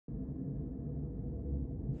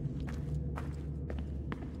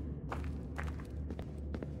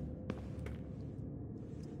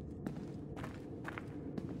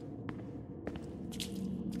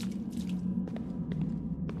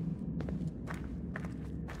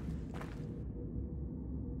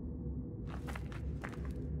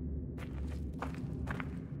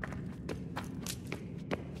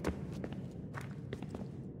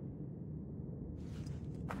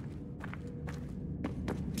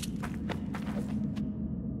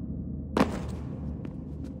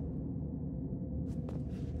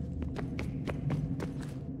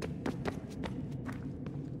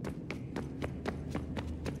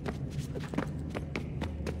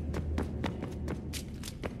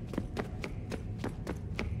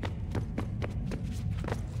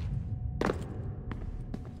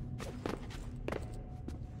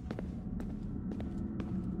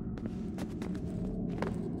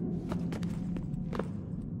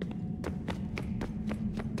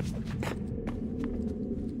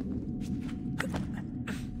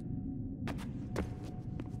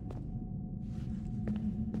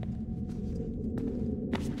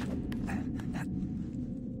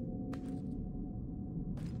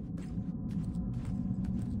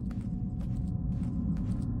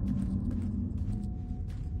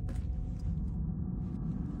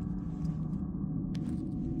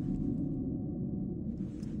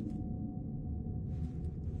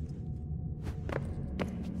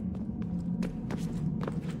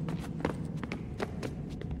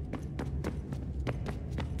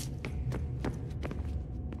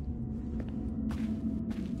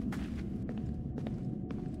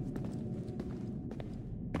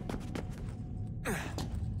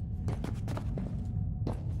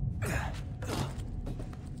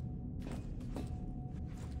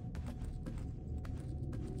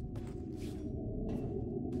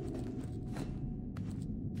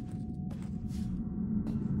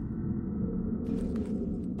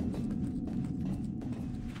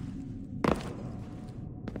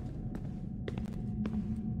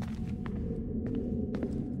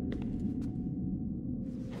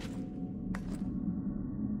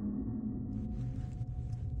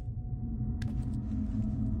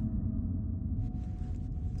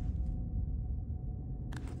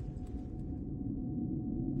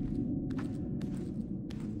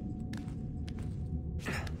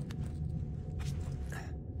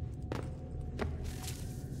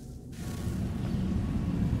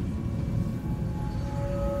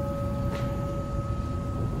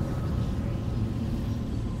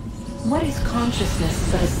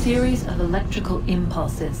consciousness but a series of electrical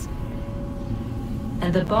impulses,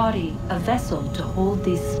 and the body a vessel to hold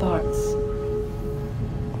these sparks.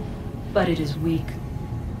 But it is weak.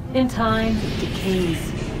 In time, it decays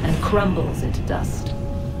and crumbles into dust.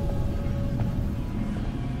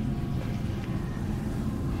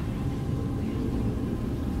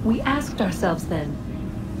 We asked ourselves then,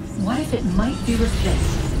 what if it might be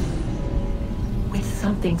replaced with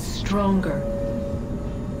something stronger,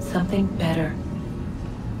 something better?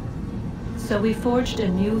 So we forged a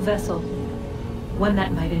new vessel, one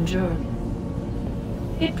that might endure.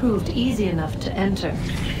 It proved easy enough to enter.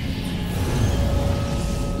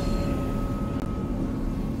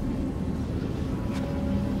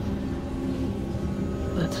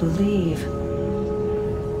 But to leave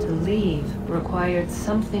required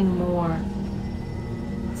something more,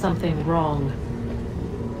 something wrong.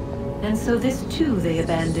 And so this too they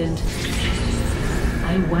abandoned.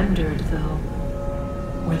 I wondered, though,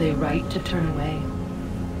 were they right to turn away?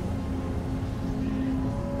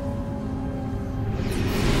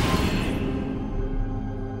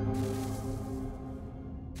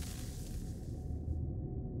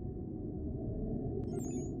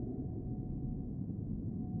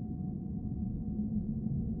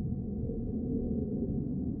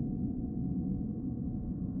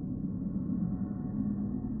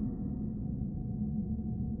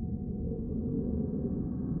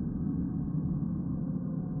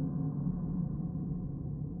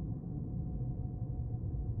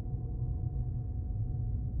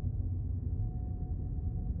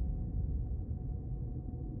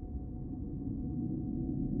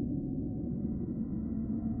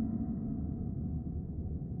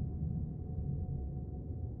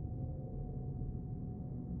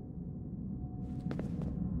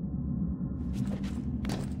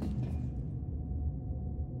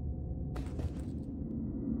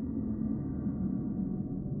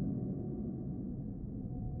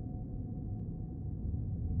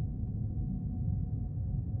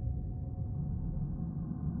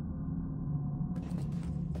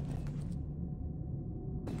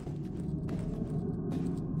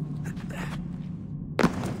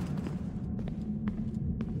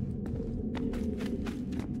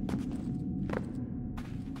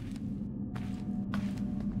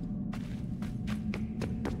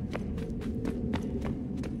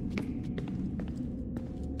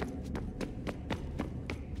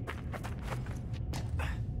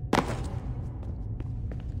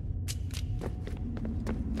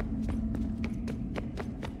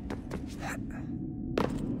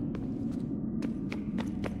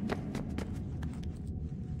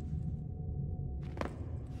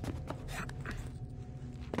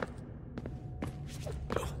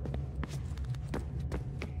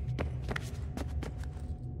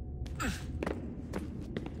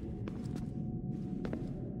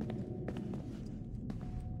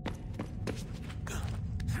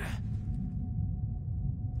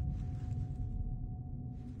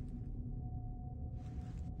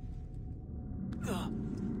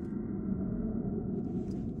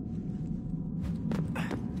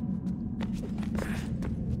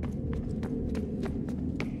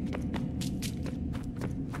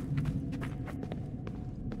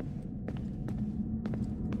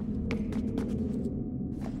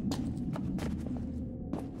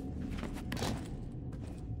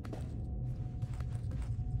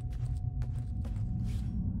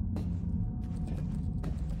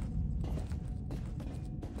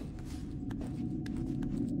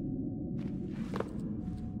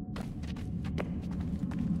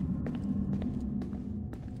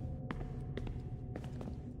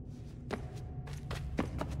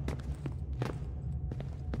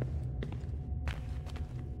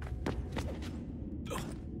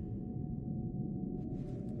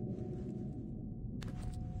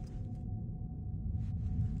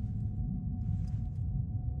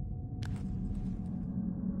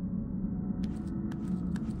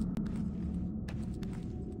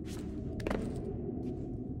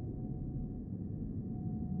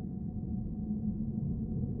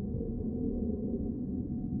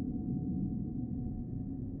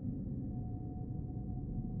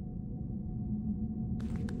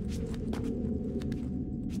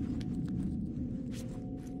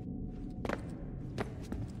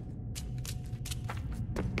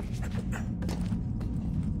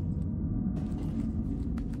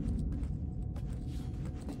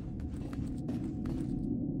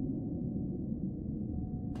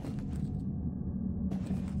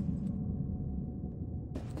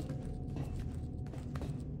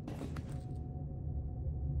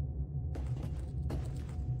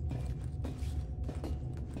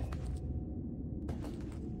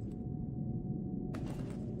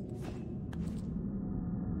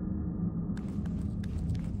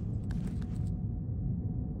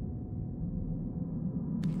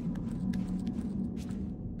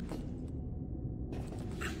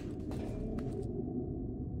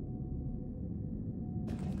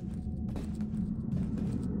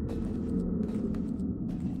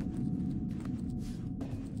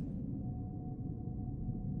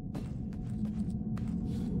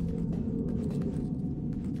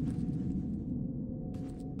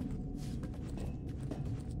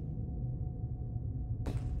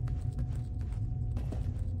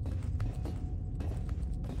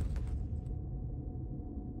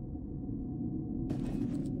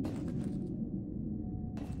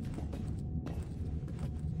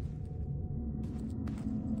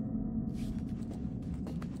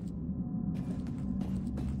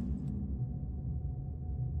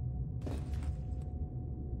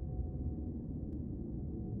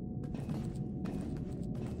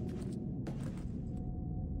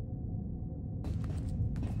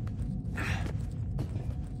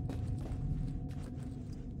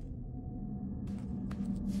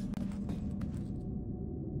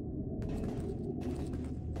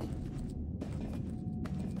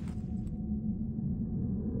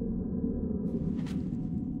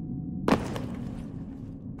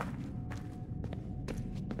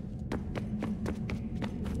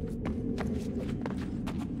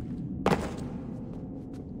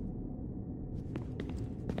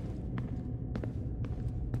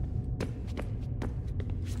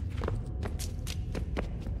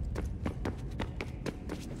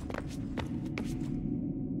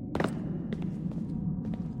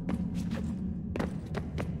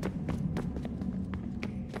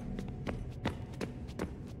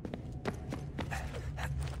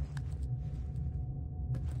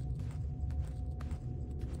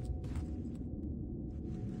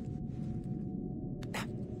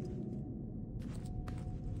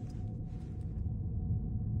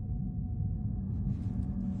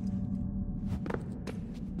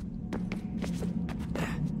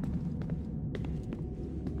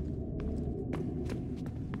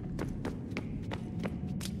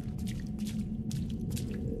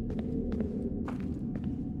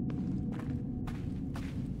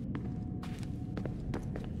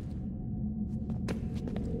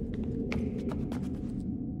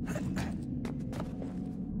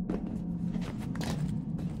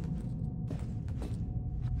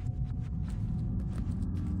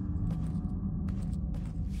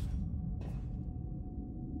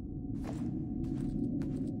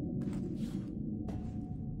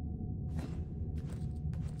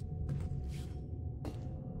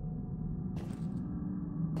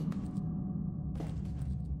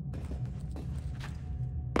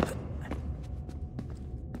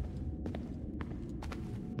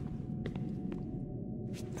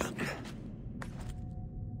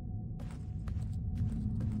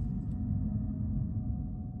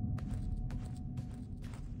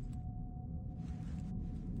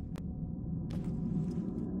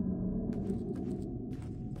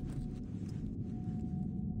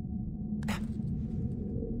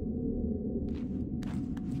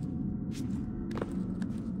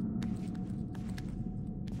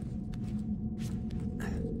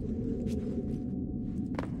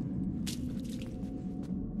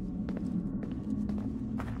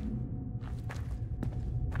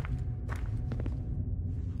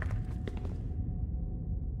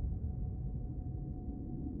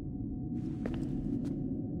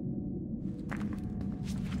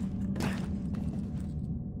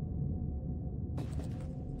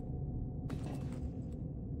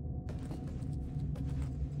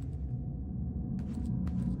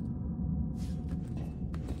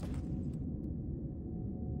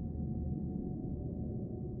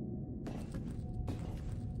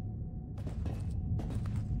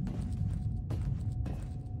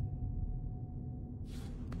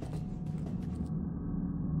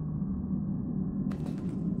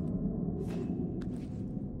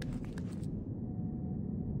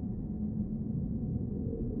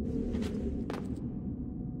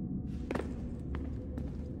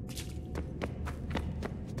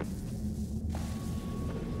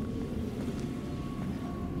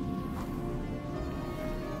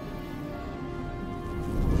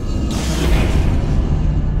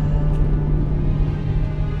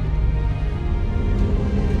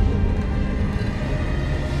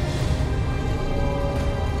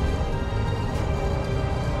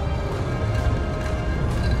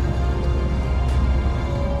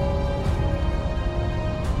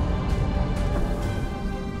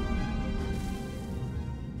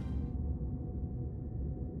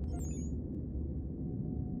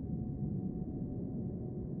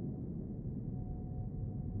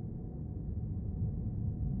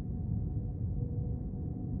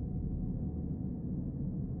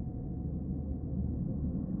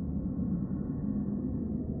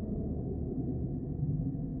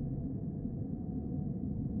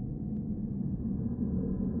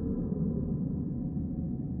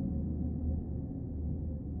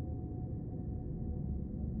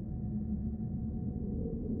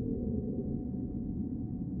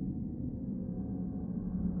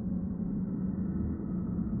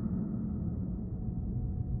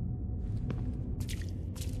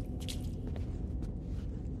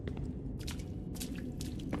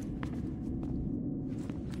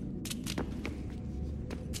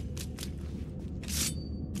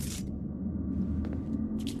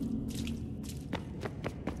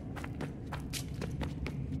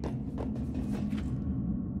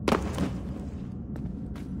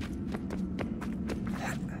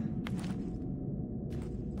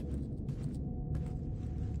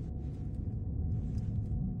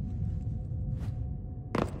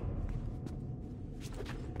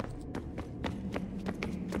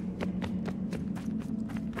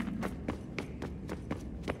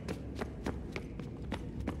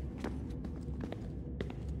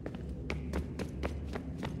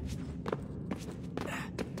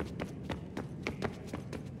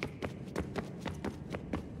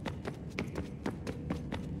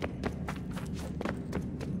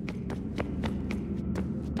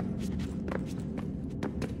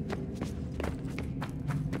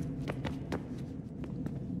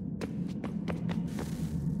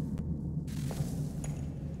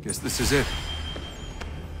 Guess this is it.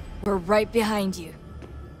 We're right behind you.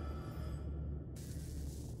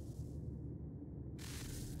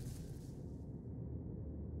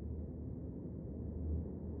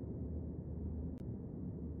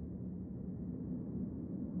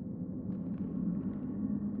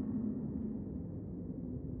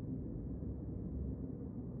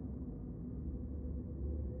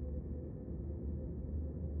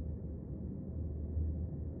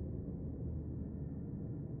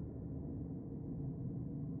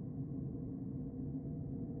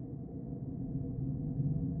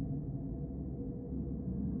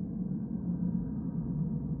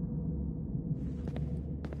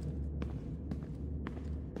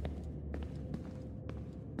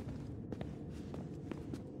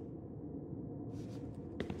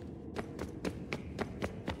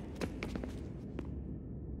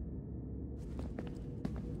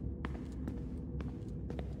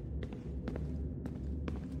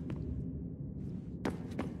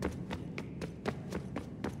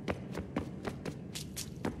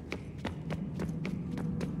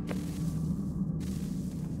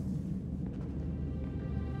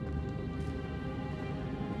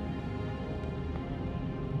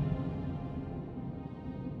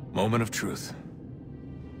 Moment of truth.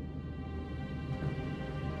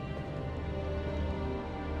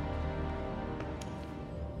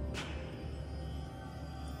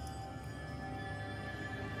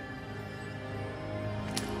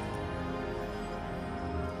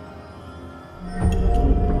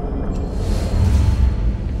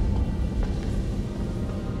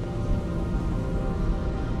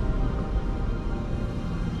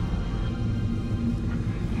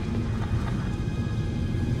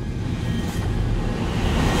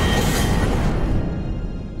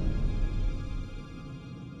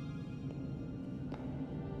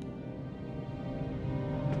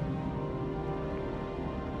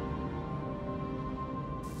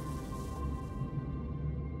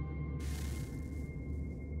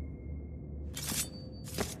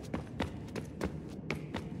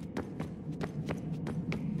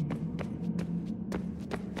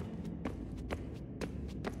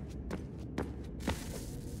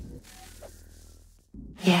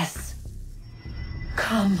 Yes.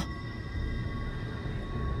 Come.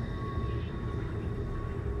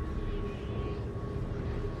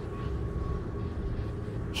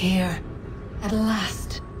 Here, at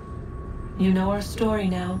last. You know our story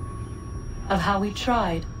now. Of how we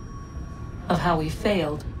tried. Of how we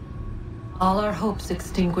failed. All our hopes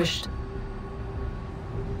extinguished.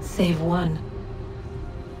 Save one.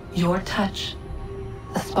 Your touch.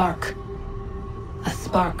 A spark. A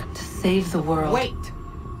spark to save the world. Wait!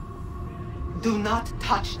 Do not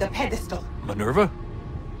touch the pedestal. Minerva?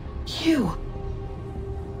 You.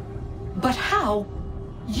 But how?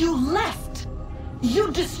 You left!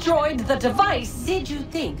 You destroyed the device! Did you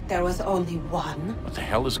think there was only one? What the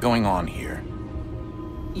hell is going on here?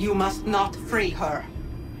 You must not free her.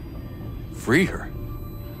 Free her?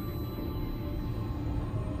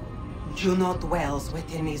 Juno dwells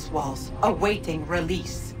within these walls, awaiting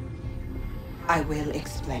release. I will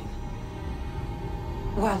explain.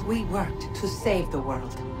 While we worked to save the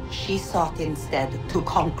world, she sought instead to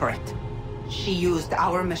conquer it. She used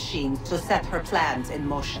our machines to set her plans in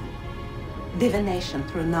motion. Divination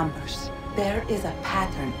through numbers. There is a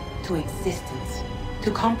pattern to existence.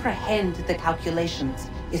 To comprehend the calculations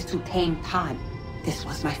is to tame time. This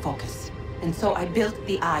was my focus. And so I built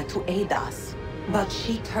the eye to aid us. But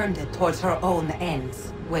she turned it towards her own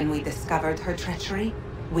ends. When we discovered her treachery,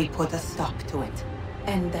 we put a stop to it.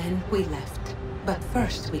 And then we left. But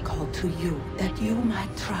first we called to you, that you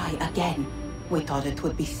might try again. We thought it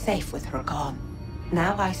would be safe with her gone.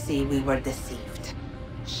 Now I see we were deceived.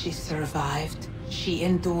 She survived, she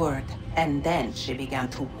endured, and then she began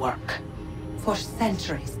to work. For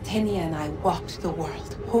centuries, Tinia and I walked the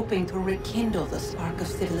world, hoping to rekindle the spark of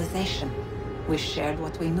civilization. We shared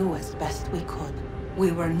what we knew as best we could. We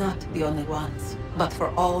were not the only ones, but for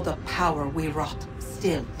all the power we wrought,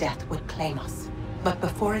 still death would claim us. But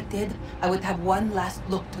before it did, I would have one last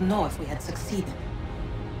look to know if we had succeeded.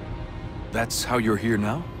 That's how you're here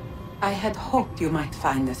now? I had hoped you might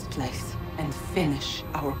find this place and finish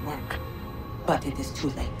our work. But it is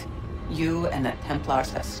too late. You and the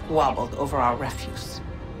Templars have squabbled over our refuse.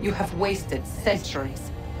 You have wasted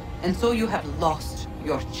centuries, and so you have lost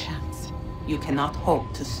your chance. You cannot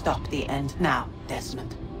hope to stop the end now,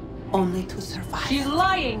 Desmond. Only to survive. She's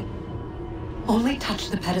lying! Only touch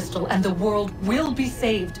the pedestal and the world will be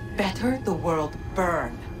saved. Better the world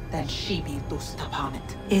burn than she be loosed upon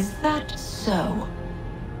it. Is that so?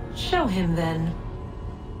 Show him then.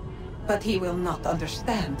 But he will not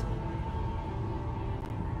understand.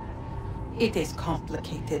 It is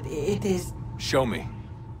complicated. It is... Show me.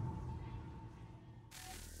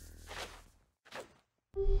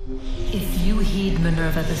 If you heed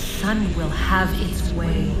Minerva, the sun will have its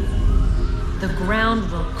way. The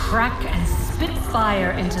ground will crack and spit fire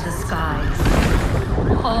into the skies.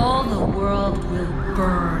 All the world will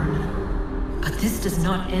burn. But this does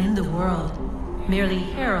not end the world, merely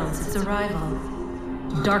heralds its arrival.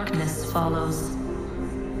 Darkness follows.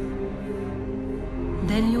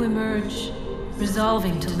 Then you emerge,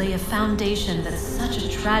 resolving to lay a foundation that such a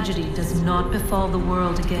tragedy does not befall the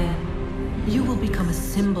world again. You will become a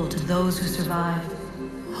symbol to those who survive.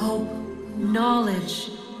 Hope, knowledge,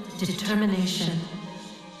 determination.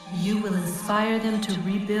 You will inspire them to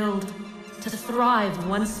rebuild, to thrive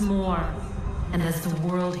once more. And as the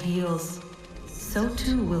world heals, so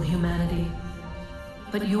too will humanity.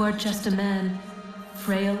 But you are just a man,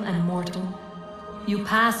 frail and mortal. You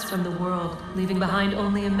pass from the world, leaving behind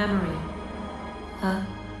only a memory. A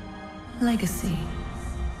legacy.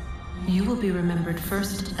 You will be remembered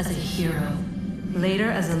first as a hero,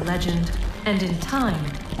 later as a legend, and in time,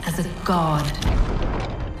 as a god.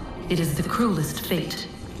 It is the cruelest fate,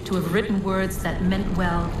 to have written words that meant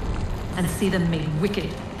well, and see them made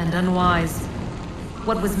wicked and unwise.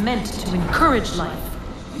 What was meant to encourage life,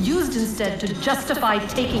 used instead to justify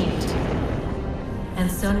taking it.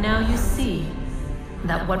 And so now you see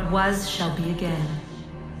that what was shall be again.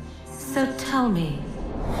 So tell me,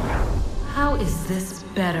 how is this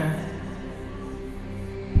better?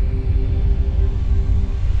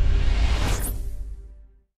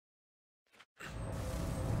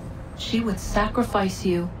 She would sacrifice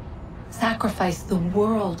you, sacrifice the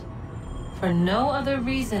world, for no other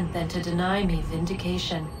reason than to deny me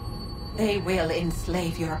vindication. They will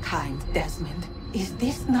enslave your kind, Desmond. Is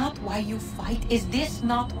this not why you fight? Is this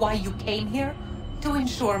not why you came here? To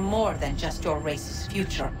ensure more than just your race's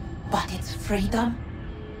future, but its freedom?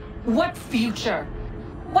 What future?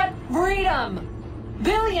 What freedom?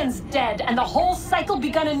 Billions dead and the whole cycle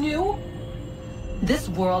begun anew? This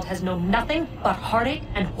world has known nothing but heartache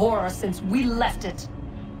and horror since we left it.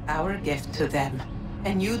 Our gift to them,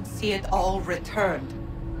 and you'd see it all returned.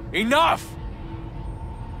 Enough!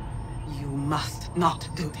 You must not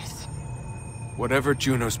do this. Whatever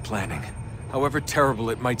Juno's planning, however terrible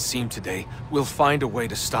it might seem today, we'll find a way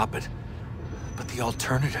to stop it. But the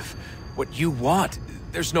alternative, what you want,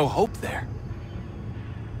 there's no hope there.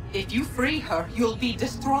 If you free her, you'll be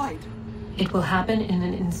destroyed. It will happen in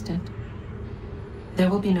an instant. There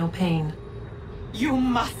will be no pain. You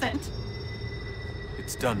mustn't.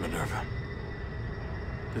 It's done, Minerva.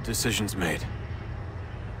 The decision's made.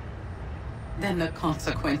 Then the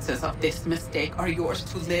consequences of this mistake are yours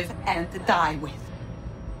to live and die with.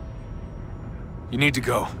 You need to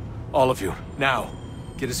go. All of you. Now.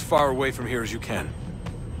 Get as far away from here as you can.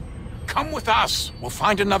 Come with us. We'll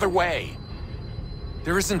find another way.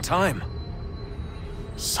 There isn't time.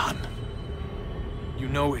 Son. You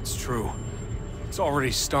know it's true. It's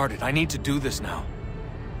already started. I need to do this now.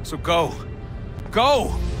 So go.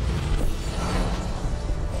 Go!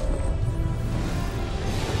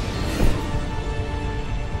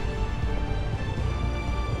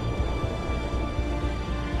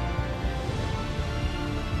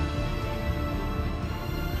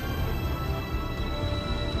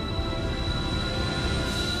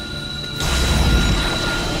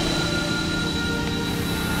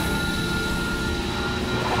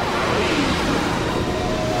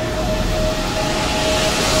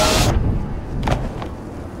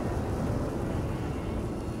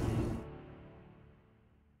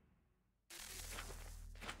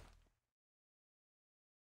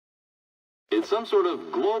 It's some sort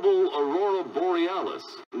of global aurora borealis.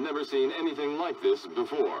 Never seen anything like this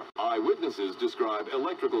before. Eyewitnesses describe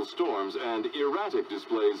electrical storms and erratic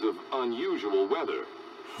displays of unusual weather.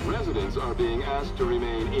 Residents are being asked to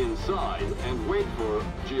remain inside and wait for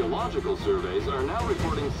geological surveys are now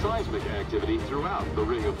reporting seismic activity throughout the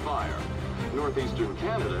Ring of Fire. Northeastern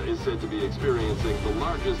Canada is said to be experiencing the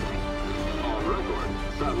largest on record.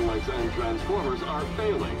 Satellites and transformers are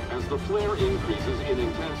failing as the flare increases in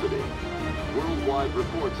intensity. Worldwide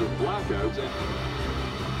reports of blackouts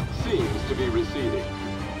seems to be receding.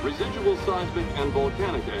 Residual seismic and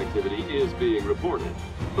volcanic activity is being reported,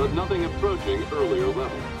 but nothing approaching earlier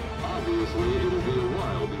levels. Obviously, it'll be a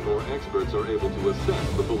while before experts are able to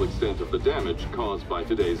assess the full extent of the damage caused by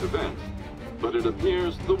today's event. But it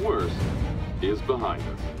appears the worst is behind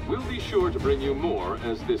us. We'll be sure to bring you more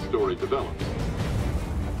as this story develops.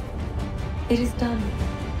 It is done.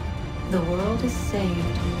 The world is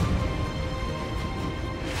saved.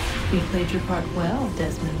 You played your part well,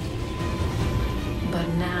 Desmond. But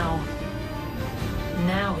now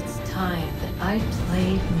it's time. I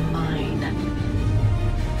played mine.